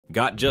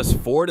Got just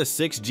 4 to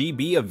 6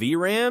 GB of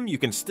VRAM? You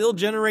can still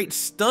generate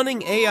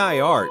stunning AI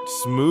art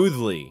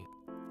smoothly.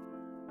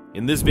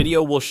 In this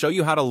video, we'll show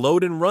you how to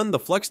load and run the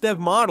Flux Dev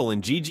model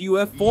in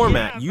GGUF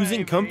format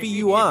using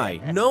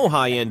ComfyUI, no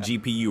high-end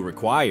GPU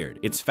required.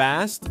 It's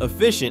fast,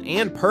 efficient,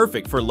 and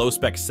perfect for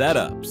low-spec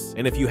setups.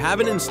 And if you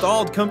haven't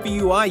installed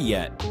ComfyUI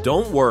yet,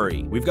 don't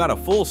worry. We've got a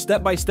full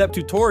step-by-step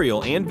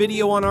tutorial and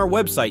video on our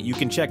website you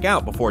can check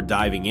out before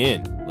diving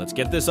in. Let's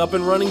get this up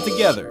and running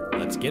together.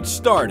 Let's get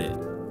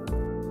started.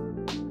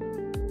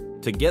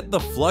 To get the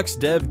Flux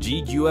Dev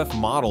GGUF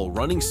model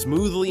running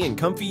smoothly in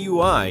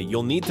ComfyUI,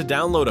 you'll need to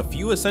download a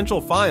few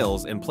essential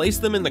files and place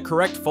them in the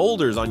correct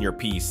folders on your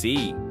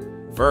PC.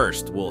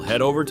 First, we'll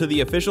head over to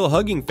the official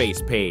Hugging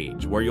Face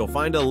page, where you'll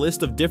find a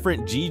list of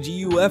different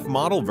GGUF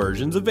model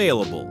versions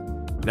available.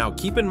 Now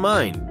keep in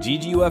mind,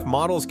 GGUF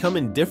models come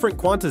in different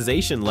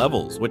quantization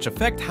levels, which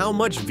affect how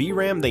much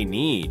VRAM they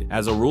need.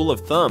 As a rule of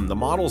thumb, the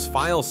model's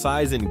file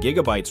size in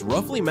gigabytes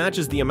roughly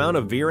matches the amount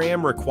of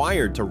VRAM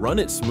required to run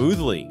it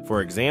smoothly.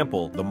 For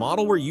example, the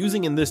model we're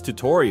using in this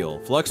tutorial,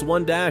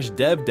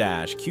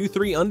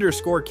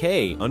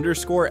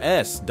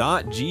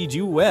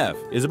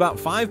 flux1-dev-q3_k_s.gguf, is about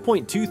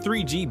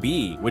 5.23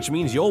 GB, which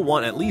means you'll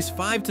want at least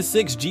 5 to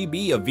 6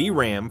 GB of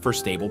VRAM for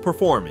stable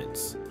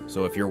performance.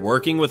 So if you're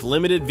working with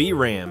limited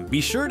VRAM, be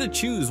sure to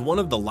choose one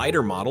of the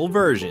lighter model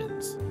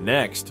versions.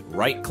 Next,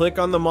 right-click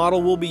on the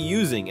model we'll be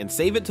using and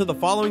save it to the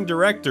following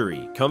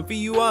directory: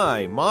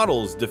 ComfyUI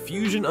models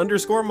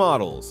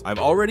diffusion_models. I've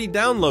already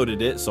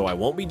downloaded it, so I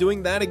won't be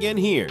doing that again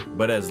here.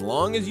 But as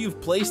long as you've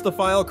placed the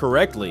file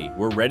correctly,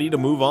 we're ready to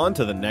move on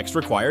to the next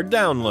required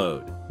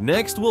download.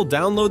 Next, we'll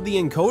download the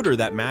encoder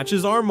that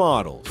matches our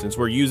model. Since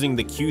we're using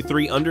the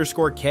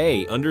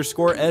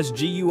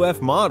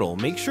Q3_K_SGUF model,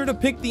 make sure to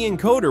pick the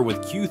encoder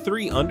with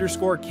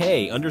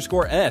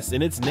Q3_K_S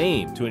in its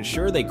name to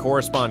ensure they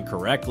correspond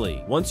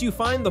correctly. Once you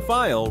find the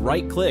file,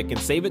 right-click and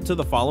save it to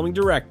the following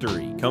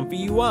directory: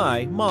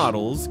 ComfyUI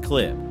models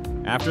clip.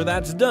 After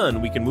that's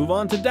done, we can move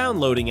on to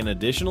downloading an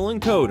additional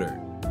encoder.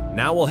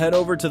 Now we'll head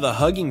over to the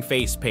Hugging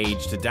Face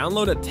page to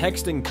download a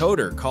text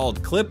encoder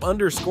called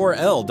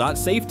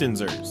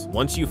clip_l.safetensors.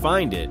 Once you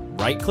find it,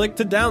 right-click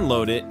to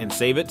download it and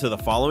save it to the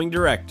following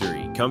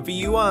directory: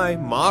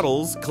 ComfyUI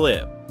models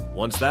clip.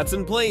 Once that's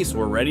in place,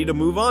 we're ready to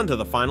move on to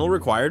the final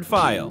required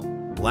file.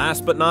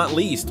 Last but not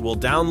least, we'll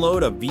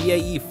download a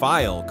VAE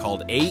file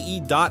called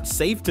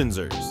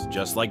ae.safetensors.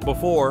 Just like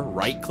before,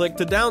 right-click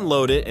to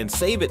download it and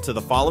save it to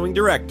the following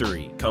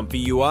directory: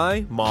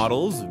 ComfyUI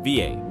models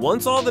VA.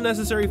 Once all the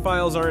necessary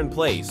files are in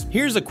place,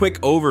 here's a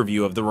quick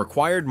overview of the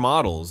required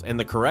models and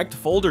the correct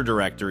folder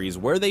directories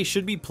where they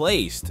should be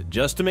placed,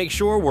 just to make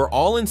sure we're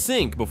all in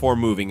sync before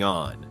moving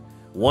on.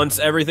 Once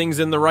everything's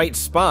in the right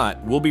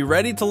spot, we'll be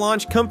ready to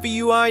launch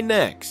ComfyUI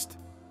next.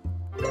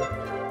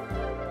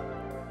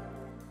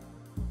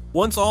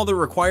 Once all the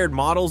required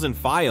models and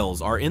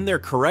files are in their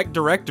correct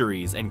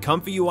directories and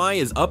ComfyUI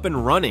is up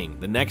and running,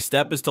 the next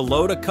step is to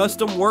load a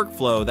custom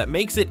workflow that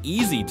makes it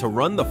easy to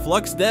run the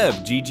Flux Dev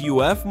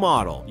GGUF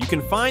model. You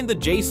can find the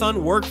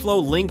JSON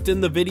workflow linked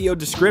in the video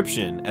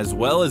description, as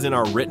well as in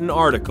our written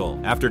article.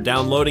 After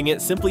downloading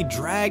it, simply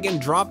drag and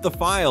drop the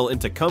file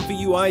into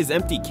ComfyUI's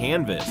empty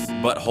canvas.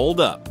 But hold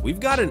up, we've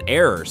got an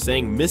error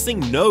saying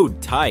missing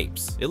node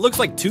types. It looks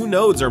like 2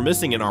 nodes are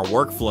missing in our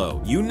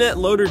workflow: uNet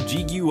Loader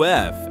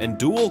GGUF and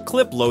Dual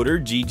Clip Loader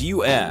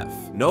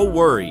GGUF. No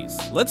worries,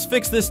 let's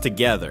fix this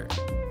together.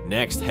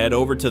 Next, head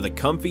over to the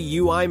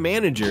ComfyUI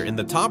Manager in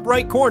the top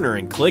right corner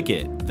and click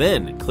it.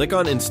 Then, click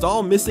on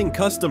Install Missing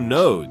Custom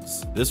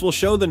Nodes. This will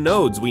show the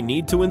nodes we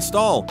need to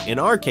install. In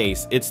our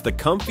case, it's the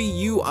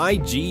ComfyUI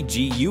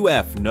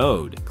GGUF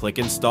node. Click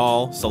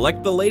Install,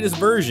 select the latest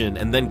version,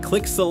 and then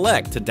click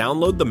Select to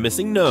download the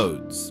missing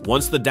nodes.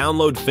 Once the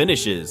download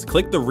finishes,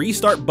 click the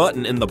Restart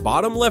button in the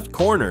bottom left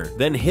corner,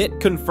 then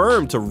hit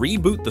Confirm to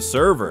reboot the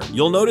server.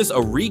 You'll notice a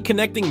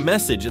reconnecting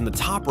message in the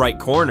top right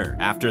corner.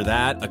 After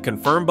that, a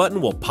Confirm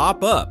button will pop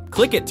up.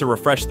 Click it to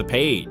refresh the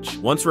page.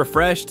 Once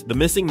refreshed, the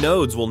missing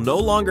nodes will no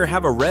longer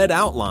have a red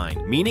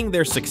outline, meaning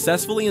they're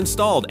successfully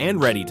installed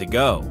and ready to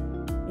go.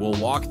 We'll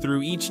walk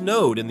through each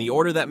node in the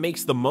order that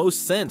makes the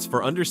most sense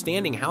for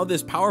understanding how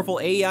this powerful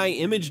AI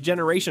image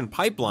generation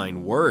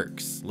pipeline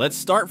works. Let's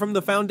start from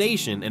the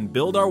foundation and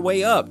build our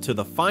way up to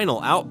the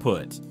final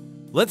output.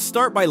 Let's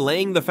start by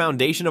laying the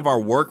foundation of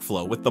our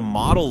workflow with the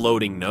model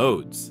loading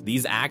nodes.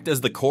 These act as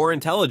the core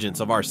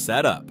intelligence of our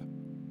setup.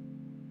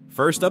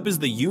 First up is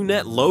the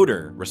uNet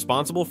Loader,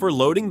 responsible for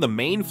loading the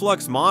main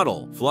Flux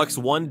model,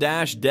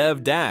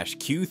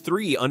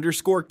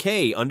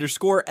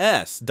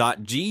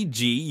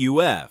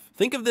 flux1-dev-q3_k_s.gguf.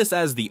 Think of this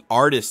as the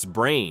artist's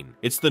brain.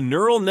 It's the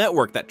neural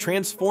network that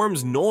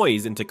transforms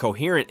noise into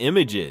coherent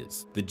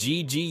images. The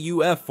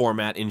GGUF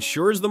format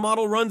ensures the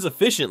model runs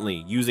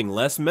efficiently, using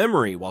less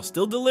memory while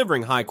still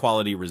delivering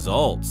high-quality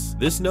results.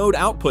 This node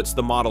outputs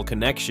the model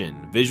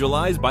connection,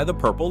 visualized by the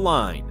purple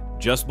line.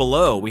 Just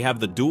below, we have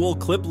the dual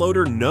clip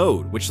loader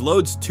node, which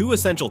loads two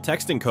essential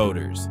text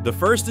encoders. The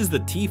first is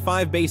the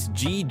T5-based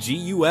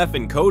GGUF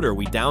encoder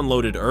we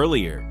downloaded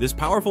earlier. This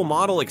powerful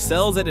model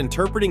excels at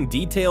interpreting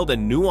detailed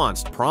and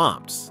nuanced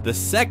prompts. The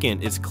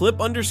second is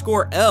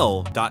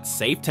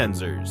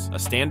clip_L.Safetensors, a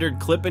standard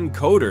clip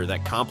encoder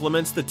that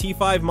complements the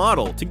T5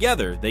 model.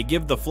 Together, they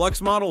give the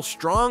Flux model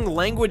strong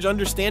language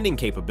understanding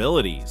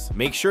capabilities.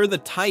 Make sure the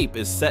type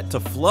is set to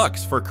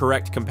Flux for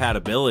correct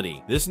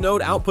compatibility. This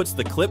node outputs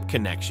the clip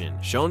connection,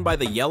 shown by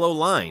the yellow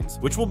lines,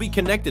 which will be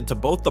connected to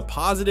both the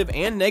positive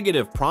and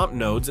negative prompt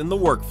nodes in the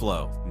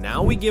workflow.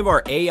 Now we give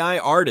our AI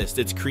artist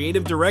its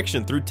creative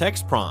direction through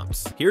text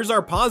prompts. Here's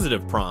our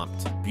positive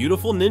prompt.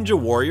 Beautiful ninja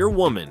warrior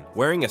woman,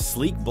 wearing a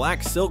sleek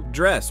black silk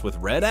dress with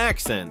red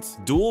accents,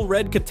 dual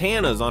red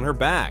katanas on her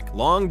back,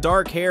 long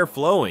dark hair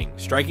flowing,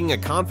 striking a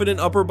confident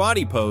upper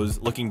body pose,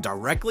 looking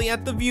directly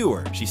at the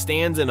viewer. She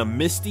stands in a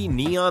misty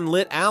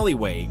neon-lit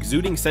alleyway,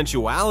 exuding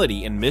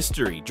sensuality and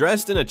mystery,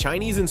 dressed in a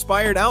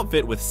Chinese-inspired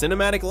outfit with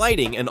cinematic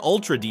lighting and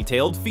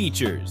ultra-detailed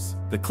features.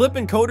 The clip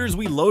encoders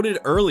we loaded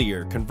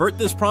earlier convert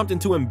this prompt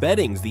into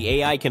embeddings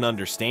the AI can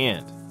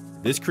understand.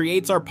 This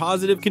creates our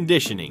positive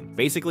conditioning,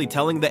 basically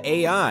telling the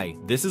AI,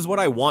 this is what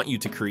I want you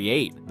to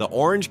create. The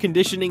orange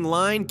conditioning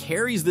line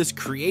carries this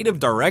creative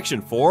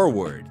direction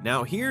forward.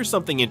 Now here's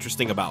something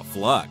interesting about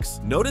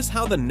Flux. Notice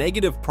how the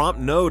negative prompt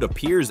node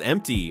appears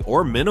empty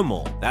or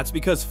minimal. That's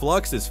because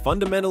Flux is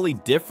fundamentally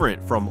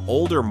different from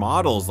older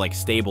models like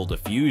Stable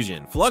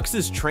Diffusion. Flux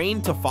is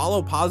trained to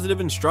follow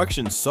positive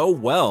instructions so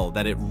well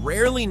that it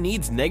rarely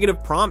needs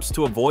negative prompts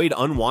to avoid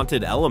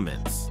unwanted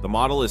elements. The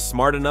model is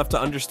smart enough to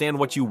understand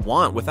what you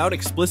want without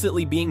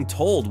explicitly being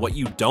told what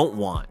you don't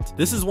want.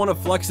 This is one of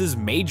Flux's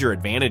major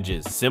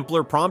advantages,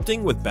 simpler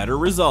prompting with better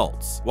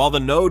results. While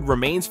the node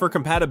remains for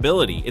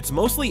compatibility, it's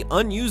mostly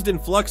unused in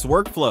Flux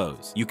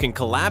workflows. You can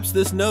collapse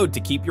this node to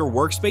keep your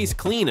workspace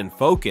clean and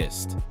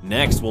focused.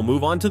 Next, we'll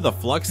move on to the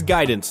Flux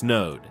guidance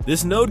node.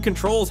 This node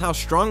controls how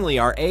strongly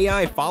our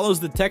AI follows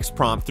the text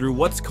prompt through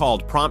what's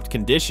called prompt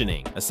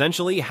conditioning,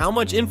 essentially how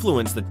much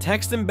influence the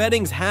text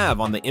embeddings have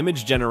on the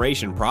image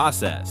generation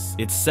process.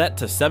 It's set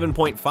to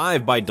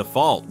 7.5 by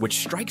default, which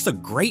strikes a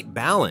great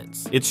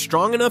balance. It's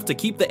strong enough to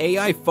keep the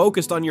AI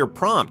focused on your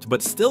prompt,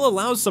 but still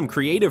allows some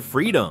creative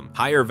freedom.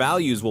 Higher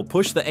values will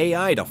push the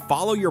AI to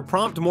follow your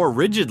prompt more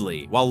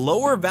rigidly, while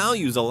lower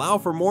values allow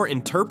for more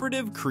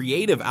interpretive,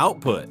 creative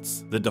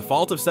outputs. The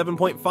default of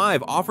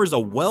 7.5 offers a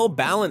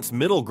well-balanced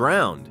middle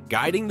ground,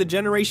 guiding the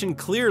generation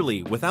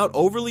clearly without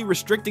overly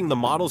restricting the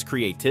model's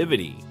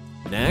creativity.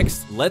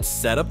 Next, let's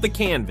set up the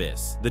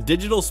canvas, the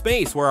digital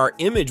space where our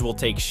image will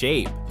take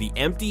shape. The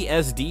empty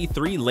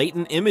SD3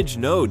 latent image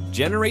node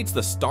generates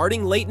the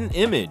starting latent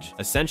image,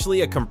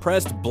 essentially a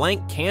compressed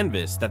blank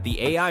canvas that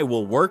the AI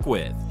will work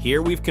with.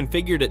 Here we've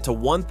configured it to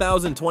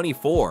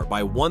 1024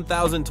 by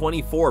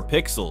 1024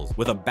 pixels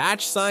with a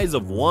batch size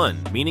of 1,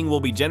 meaning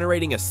we'll be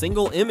generating a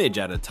single image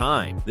at a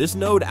time. This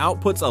node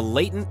outputs a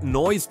latent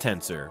noise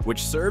tensor,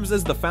 which serves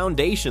as the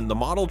foundation the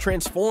model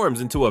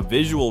transforms into a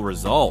visual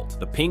result.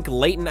 The pink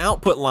latent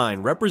output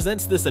line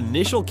represents this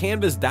initial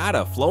canvas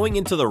data flowing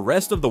into the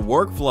rest of the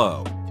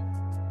workflow.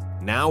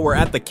 Now we're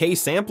at the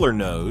K-sampler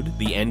node,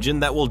 the engine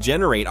that will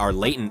generate our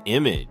latent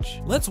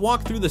image. Let's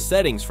walk through the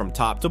settings from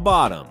top to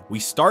bottom. We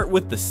start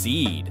with the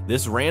seed.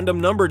 This random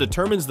number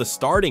determines the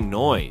starting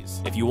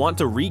noise. If you want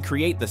to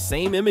recreate the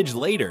same image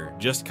later,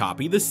 just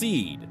copy the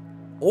seed.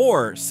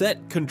 Or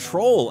set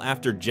control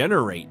after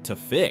generate to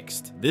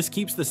fixed. This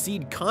keeps the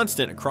seed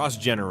constant across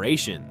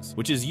generations,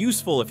 which is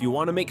useful if you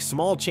want to make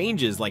small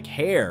changes like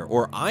hair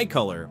or eye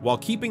color while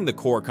keeping the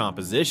core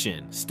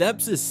composition.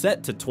 Steps is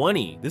set to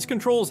 20. This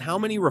controls how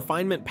many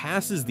refinement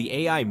passes the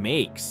AI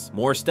makes.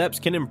 More steps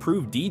can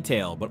improve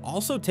detail, but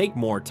also take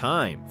more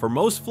time. For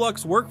most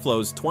Flux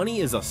workflows, 20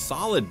 is a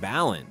solid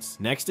balance.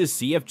 Next is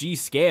CFG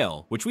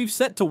scale, which we've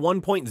set to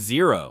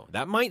 1.0.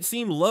 That might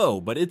seem low,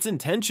 but it's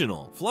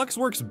intentional. Flux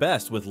works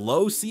best with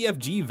low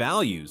CFG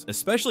values,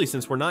 especially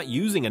since we're not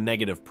using a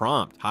negative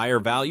prompt. Higher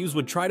values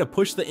would try to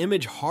push the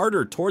image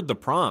harder toward the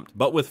prompt,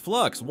 but with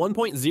Flux,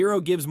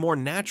 1.0 gives more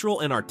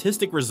natural and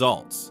artistic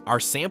results. Our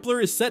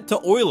sampler is set to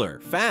Euler,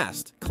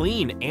 fast,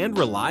 clean, and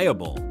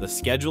reliable. The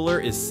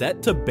scheduler is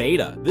set to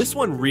beta. This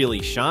one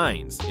really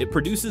shines. It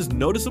produces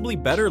noticeably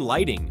better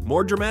lighting,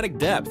 more dramatic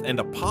depth,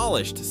 and a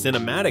polished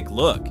cinematic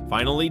look.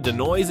 Finally,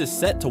 denoise is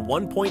set to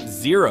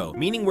 1.0,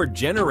 meaning we're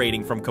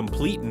generating from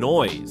complete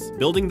noise,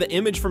 building the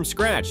image from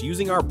scratch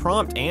using our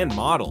prompt and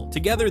model.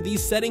 Together,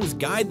 these settings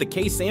guide the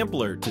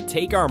K-sampler to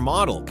take our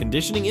model,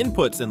 conditioning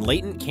inputs and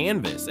latent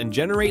canvas, and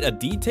generate a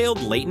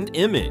detailed latent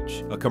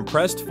image, a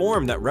compressed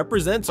form that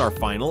represents our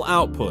final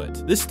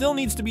output. This still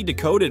needs to be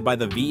decoded by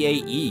the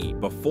VAE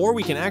before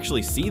we can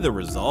actually see the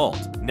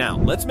result. Now,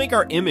 let's make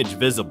our image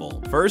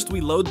visible. First,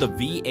 we load the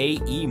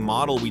VAE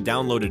model we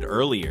downloaded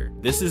earlier.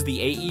 This is the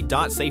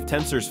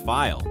ae.safetensors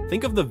file.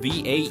 Think of the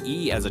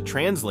VAE as a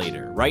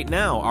translator. Right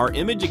now, our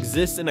image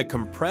exists in a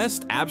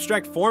compressed abstract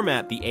abstract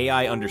format the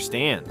AI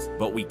understands,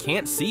 but we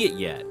can't see it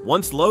yet.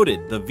 Once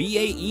loaded, the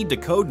VAE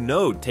decode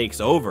node takes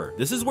over.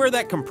 This is where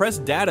that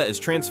compressed data is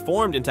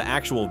transformed into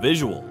actual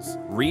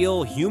visuals.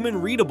 Real,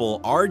 human-readable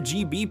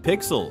RGB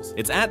pixels.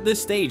 It's at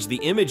this stage the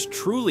image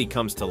truly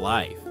comes to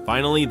life.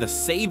 Finally, the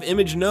Save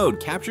Image node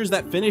captures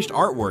that finished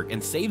artwork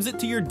and saves it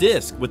to your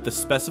disk with the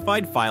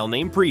specified file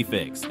name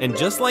prefix. And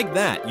just like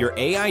that, your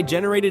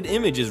AI-generated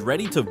image is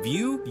ready to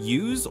view,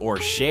 use, or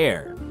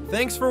share.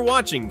 Thanks for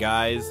watching,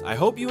 guys. I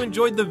hope you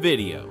enjoyed the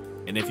video.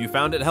 And if you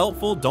found it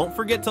helpful, don't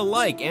forget to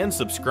like and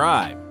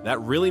subscribe. That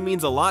really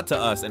means a lot to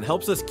us and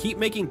helps us keep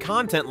making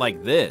content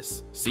like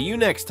this. See you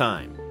next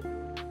time.